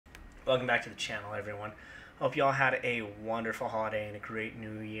Welcome back to the channel, everyone. Hope you all had a wonderful holiday and a great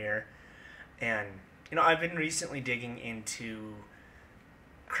new year. And, I've been recently digging into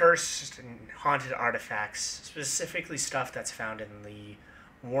cursed and haunted artifacts, specifically stuff that's found in the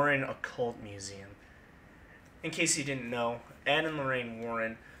Warren Occult Museum. In case you didn't know, Ed and Lorrain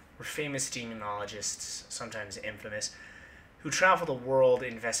Warren were famous demonologists, sometimes infamous, who travel the world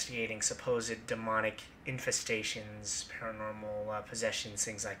investigating supposed demonic infestations, paranormal possessions,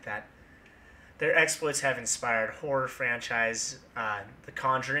 things like that. Their exploits have inspired horror franchise The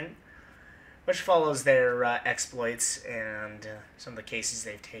Conjuring, which follows their exploits and some of the cases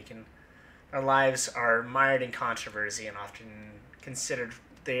they've taken. Their lives are mired in controversy and often considered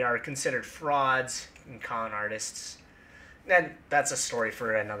frauds and con artists. And that's a story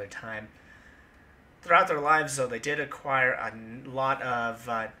for another time. Throughout their lives, though, they did acquire a lot of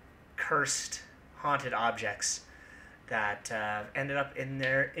cursed, haunted objects that ended up in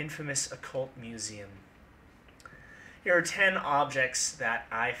their infamous occult museum. Here are 10 objects that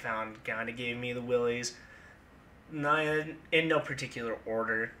I found kind of gave me the willies, in no particular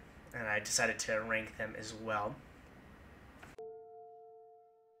order, and I decided to rank them as well.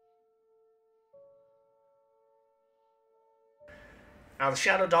 Now, the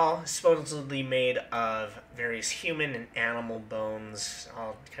Shadow Doll is supposedly made of various human and animal bones,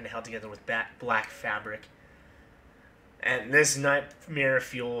 all kind of held together with black fabric. And this nightmare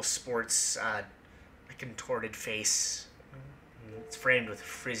fuel sports a contorted face. It's framed with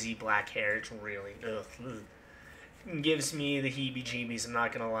frizzy black hair. It's really, It gives me the heebie-jeebies, I'm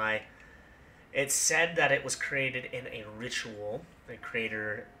not going to lie. It's said that it was created in a ritual. The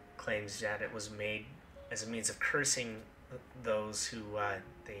creator claims that it was made as a means of cursing those who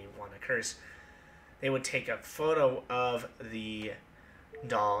they want to curse. They would take a photo of the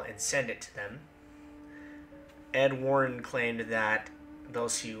doll and send it to them. Ed Warren claimed that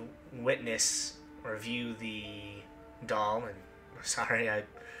those who witness or view the doll, and sorry I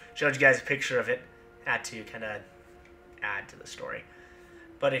showed you guys a picture of it, had to kind of add to the story.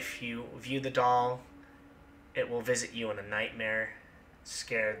 But if you view the doll, it will visit you in a nightmare,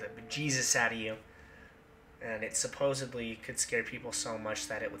 scare the bejesus out of you, and it supposedly could scare people so much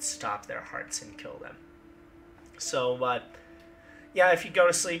that it would stop their hearts and kill them. So, yeah, if you go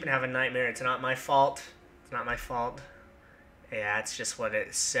to sleep and have a nightmare, it's not my fault. It's not my fault. Yeah, it's just what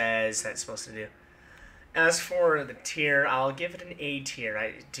it says that it's supposed to do. As for the tier, I'll give it an A tier.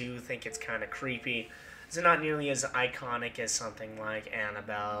 I do think it's kind of creepy. It's not nearly as iconic as something like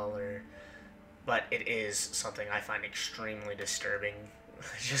Annabelle, but it is something I find extremely disturbing.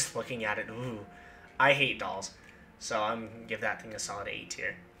 Just looking at it, ooh. I hate dolls, so I'm going to give that thing a solid A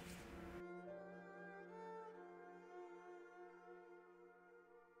tier.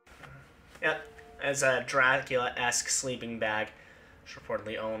 Yep, as a Dracula-esque sleeping bag, it's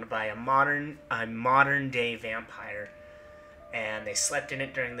reportedly owned by a modern-day vampire, and they slept in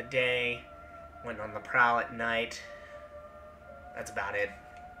it during the day, went on the prowl at night. That's about it.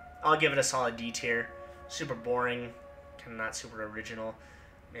 I'll give it a solid D tier. Super boring, kind of not super original.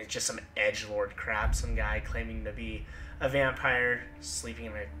 It's just some edgelord crap, some guy claiming to be a vampire sleeping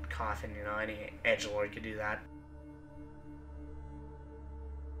in a coffin, any edgelord could do that.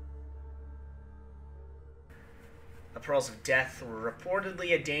 The Pearls of Death were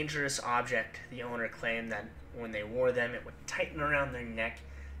reportedly a dangerous object. The owner claimed that when they wore them, it would tighten around their neck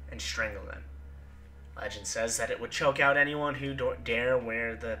and strangle them. Legend says that it would choke out anyone who dare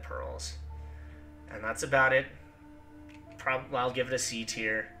wear the pearls. And that's about it. Probably, I'll give it a C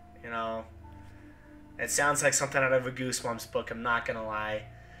tier. It sounds like something out of a Goosebumps book, I'm not gonna lie.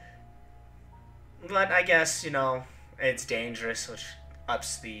 But I guess, it's dangerous, which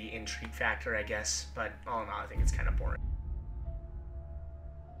ups the intrigue factor, I guess. But all in all, I think it's kind of boring.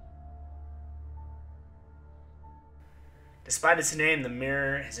 Despite its name, the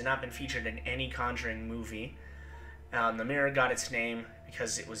mirror has not been featured in any Conjuring movie. The mirror got its name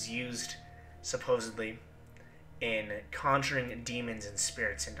because it was used, supposedly, in conjuring demons and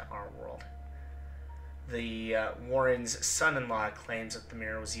spirits into our world. The Warren's son-in-law claims that the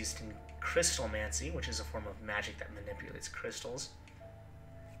mirror was used in crystalmancy, which is a form of magic that manipulates crystals.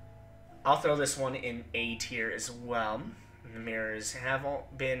 I'll throw this one in A tier as well. The mirrors have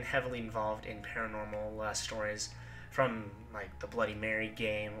been heavily involved in paranormal stories, from like the Bloody Mary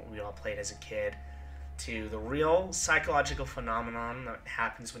game we all played as a kid, to the real psychological phenomenon that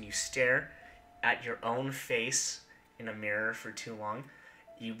happens when you stare at your own face in a mirror for too long.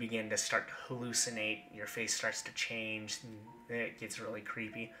 You begin to start to hallucinate, your face starts to change, and it gets really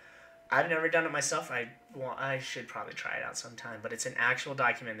creepy. I've never done it myself. I should probably try it out sometime, but it's an actual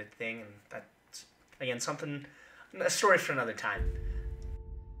documented thing, and that's, again, a story for another time.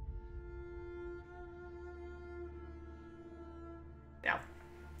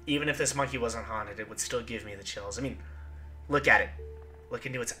 Even if this monkey wasn't haunted, it would still give me the chills. I mean, look at it. Look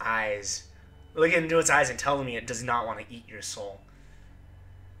into its eyes. Look into its eyes and tell me it does not want to eat your soul.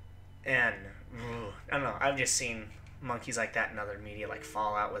 And, I don't know, I've just seen monkeys like that in other media, like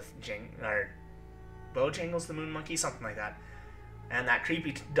Fallout with Bojangles the Moon Monkey, something like that. And that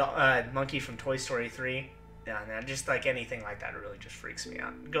creepy monkey from Toy Story 3. Yeah, and just like anything like that, it really just freaks me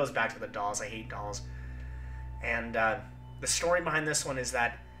out. It goes back to the dolls. I hate dolls. And the story behind this one is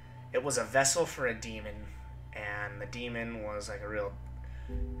that it was a vessel for a demon, and the demon was like a real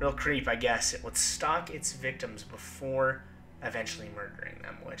creep, I guess. It would stalk its victims before eventually murdering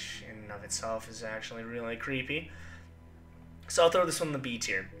them, which in and of itself is actually really creepy. So I'll throw this one in the B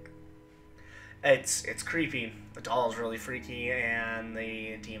tier. It's creepy. The doll is really freaky, and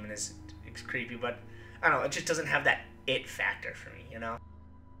the demon is creepy, but I don't know, it just doesn't have that it factor for me, you know?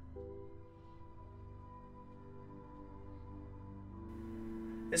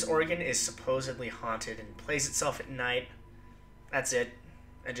 This organ is supposedly haunted and plays itself at night. That's it.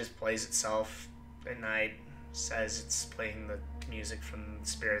 It just plays itself at night. Says it's playing the music from the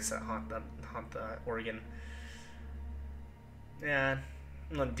spirits that haunt the organ. Yeah,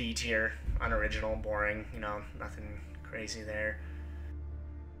 D tier, unoriginal, boring. You know, nothing crazy there.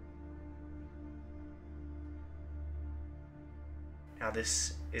 Now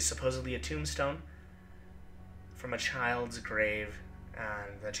this is supposedly a tombstone from a child's grave,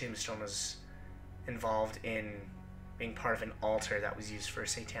 and the tombstone was involved in being part of an altar that was used for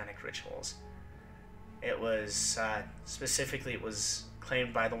satanic rituals. It was, specifically, it was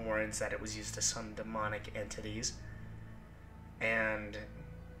claimed by the Warrens that it was used to some demonic entities. And,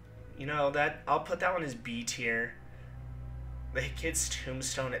 you know, that I'll put that one as B tier. The kid's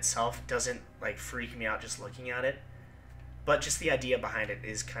tombstone itself doesn't, like, freak me out just looking at it. But just the idea behind it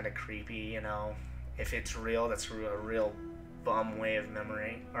is kind of creepy, you know. If it's real, that's a real bum way of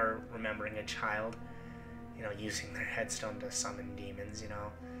remembering a child. You know, using their headstone to summon demons, you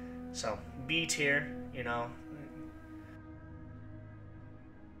know. So, B tier, you know.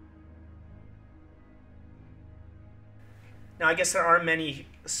 Now, I guess there are many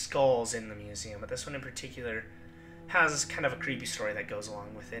skulls in the museum, but this one in particular has kind of a creepy story that goes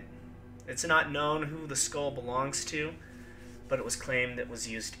along with it. It's not known who the skull belongs to, but it was claimed it was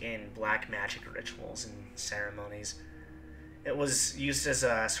used in black magic rituals and ceremonies. It was used as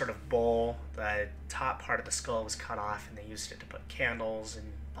a sort of bowl. The top part of the skull was cut off, and they used it to put candles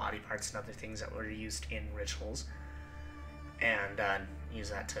and body parts and other things that were used in rituals. And use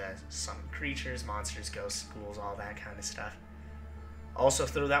that to summon creatures, monsters, ghosts, ghouls, all that kind of stuff. Also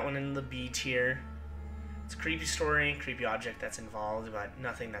throw that one in the B tier. It's a creepy story, creepy object that's involved, but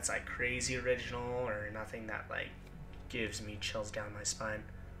nothing that's like crazy original or nothing that like gives me chills down my spine.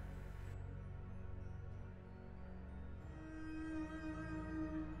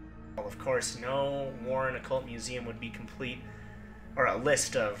 Well, of course, no Warren Occult Museum would be complete, or a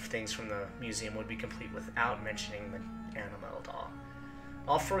list of things from the museum would be complete without mentioning the Annabelle doll.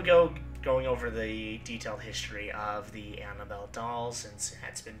 I'll forego going over the detailed history of the Annabelle doll, since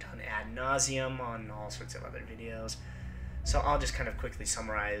it's been done ad nauseum on all sorts of other videos. So I'll just kind of quickly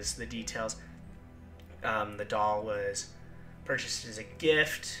summarize the details. The doll was purchased as a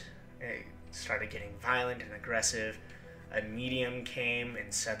gift. It started getting violent and aggressive. A medium came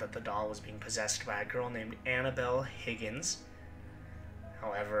and said that the doll was being possessed by a girl named Annabelle Higgins.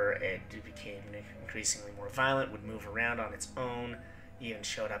 However, it became increasingly more violent, would move around on its own, even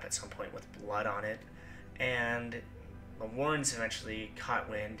showed up at some point with blood on it. And the Warrens eventually caught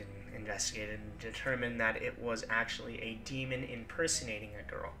wind and investigated and determined that it was actually a demon impersonating a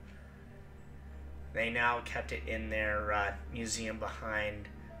girl. They now kept it in their museum behind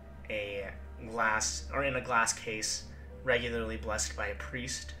a glass, or in a glass case, regularly blessed by a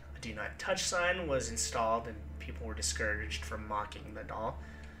priest. A do not touch sign was installed, and people were discouraged from mocking the doll.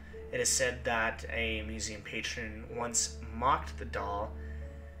 It is said that a museum patron once mocked the doll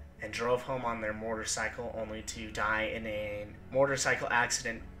and drove home on their motorcycle only to die in a motorcycle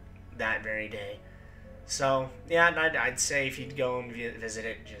accident that very day. So, yeah, I'd say if you'd go and visit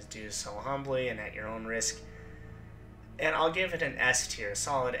it, just do so humbly and at your own risk. And I'll give it an S tier, a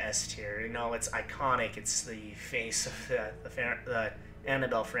solid S tier. You know, it's iconic. It's the face of the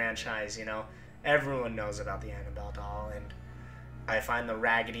Annabelle franchise, you know. Everyone knows about the Annabelle doll, and I find the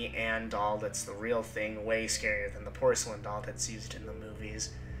Raggedy Ann doll that's the real thing way scarier than the porcelain doll that's used in the movies.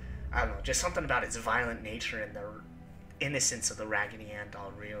 I don't know, just something about its violent nature and the innocence of the Raggedy Ann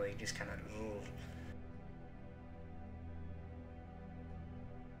doll really just kind of...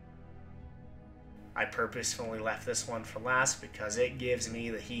 I purposefully left this one for last because it gives me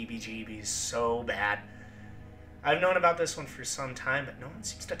the heebie-jeebies so bad. I've known about this one for some time, but no one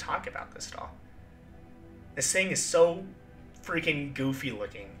seems to talk about this doll. This thing is so freaking goofy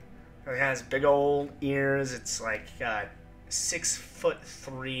looking. It has big old ears. It's like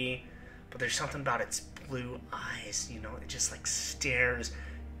 6'3", but there's something about its blue eyes. You know, it just like stares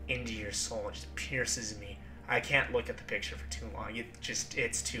into your soul. It just pierces me. I can't look at the picture for too long.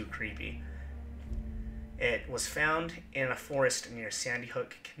 It's too creepy. It was found in a forest near Sandy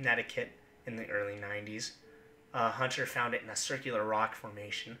Hook, Connecticut in the early 90s. A hunter found it in a circular rock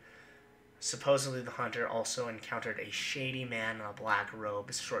formation. Supposedly the hunter also encountered a shady man in a black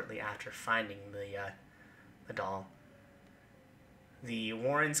robe shortly after finding the doll. The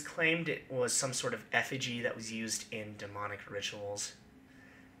Warrens claimed it was some sort of effigy that was used in demonic rituals.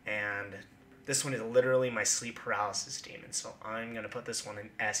 And this one is literally my sleep paralysis demon, so I'm going to put this one in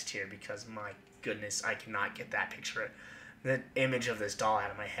S tier because my goodness, I cannot get that picture, the image of this doll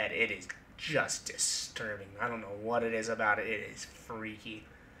out of my head. It is just disturbing. I don't know what it is about it. It is freaky.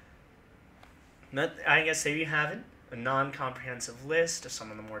 But I guess there you have it, a non-comprehensive list of some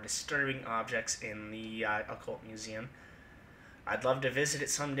of the more disturbing objects in the Occult Museum. I'd love to visit it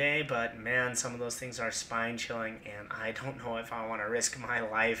someday, but man, some of those things are spine-chilling, and I don't know if I want to risk my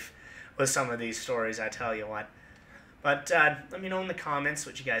life with some of these stories, I tell you what. But let me know in the comments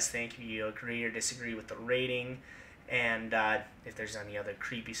what you guys think, if you agree or disagree with the rating, and if there's any other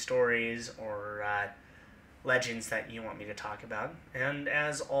creepy stories or legends that you want me to talk about. And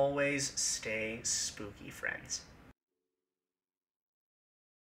as always, stay spooky, friends.